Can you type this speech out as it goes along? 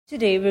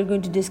Today we're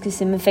going to discuss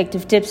some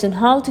effective tips on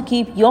how to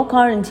keep your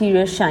car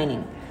interior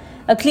shining.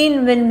 A clean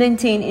and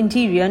well-maintained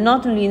interior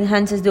not only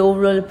enhances the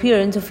overall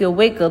appearance of your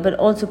vehicle but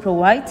also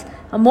provides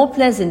a more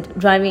pleasant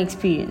driving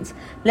experience.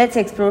 Let's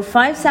explore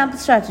 5 sample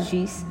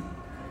strategies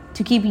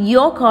to keep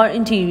your car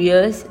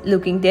interiors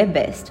looking their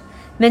best.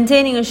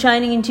 Maintaining a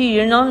shining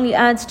interior not only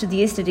adds to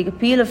the aesthetic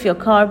appeal of your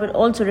car but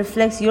also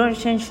reflects your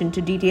attention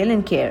to detail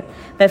and care.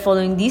 By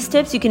following these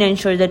steps, you can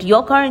ensure that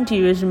your car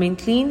interiors remain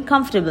clean,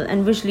 comfortable,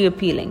 and visually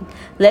appealing.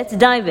 Let's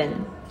dive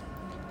in.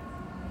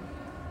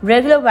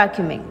 Regular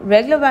vacuuming.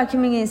 Regular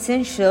vacuuming is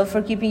essential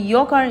for keeping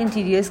your car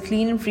interiors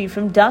clean and free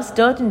from dust,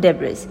 dirt, and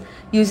debris.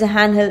 Use a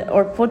handheld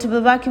or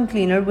portable vacuum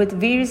cleaner with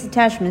various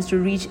attachments to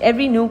reach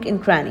every nook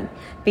and cranny.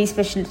 Pay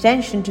special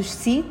attention to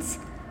seats,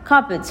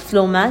 carpets,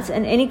 floor mats,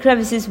 and any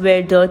crevices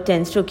where dirt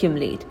tends to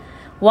accumulate.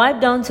 Wipe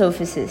down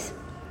surfaces.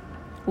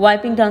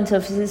 Wiping down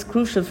surfaces is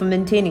crucial for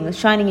maintaining a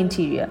shining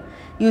interior.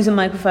 Use a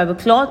microfiber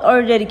cloth or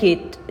a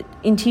dedicated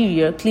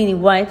interior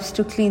cleaning wipes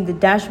to clean the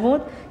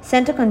dashboard,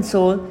 center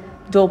console,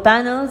 door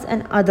panels,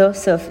 and other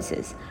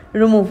surfaces.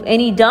 Remove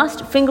any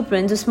dust,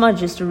 fingerprints, or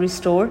smudges to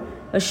restore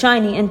a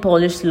shiny and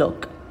polished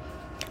look.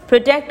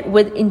 Protect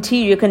with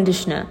interior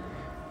conditioner.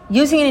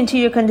 Using an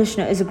interior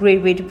conditioner is a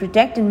great way to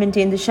protect and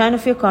maintain the shine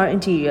of your car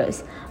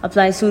interiors.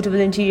 Apply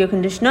suitable interior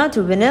conditioner to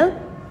vinyl,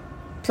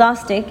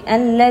 plastic,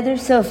 and leather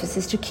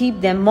surfaces to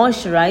keep them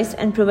moisturized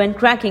and prevent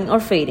cracking or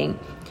fading.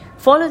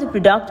 Follow the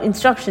product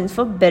instructions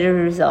for better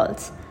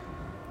results.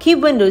 Keep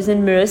windows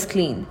and mirrors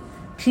clean.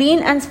 Clean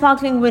and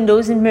sparkling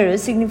windows and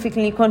mirrors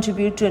significantly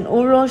contribute to an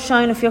overall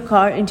shine of your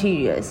car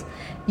interiors.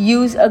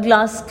 Use a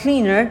glass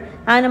cleaner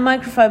and a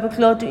microfiber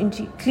cloth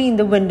to clean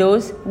the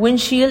windows,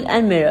 windshield,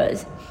 and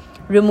mirrors.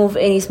 Remove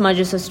any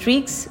smudges or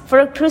streaks for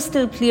a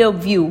crystal clear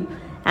view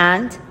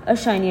and a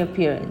shiny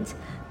appearance.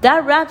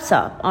 That wraps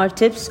up our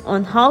tips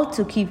on how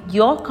to keep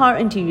your car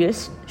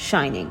interiors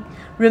shining.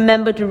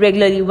 Remember to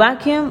regularly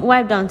vacuum,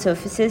 wipe down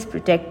surfaces,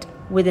 protect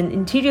with an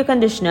interior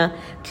conditioner,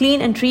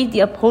 clean and treat the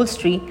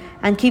upholstery,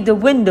 and keep the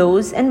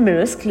windows and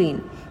mirrors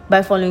clean.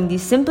 By following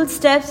these simple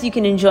steps, you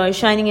can enjoy a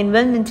shining and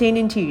well-maintained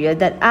interior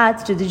that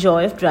adds to the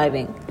joy of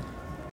driving.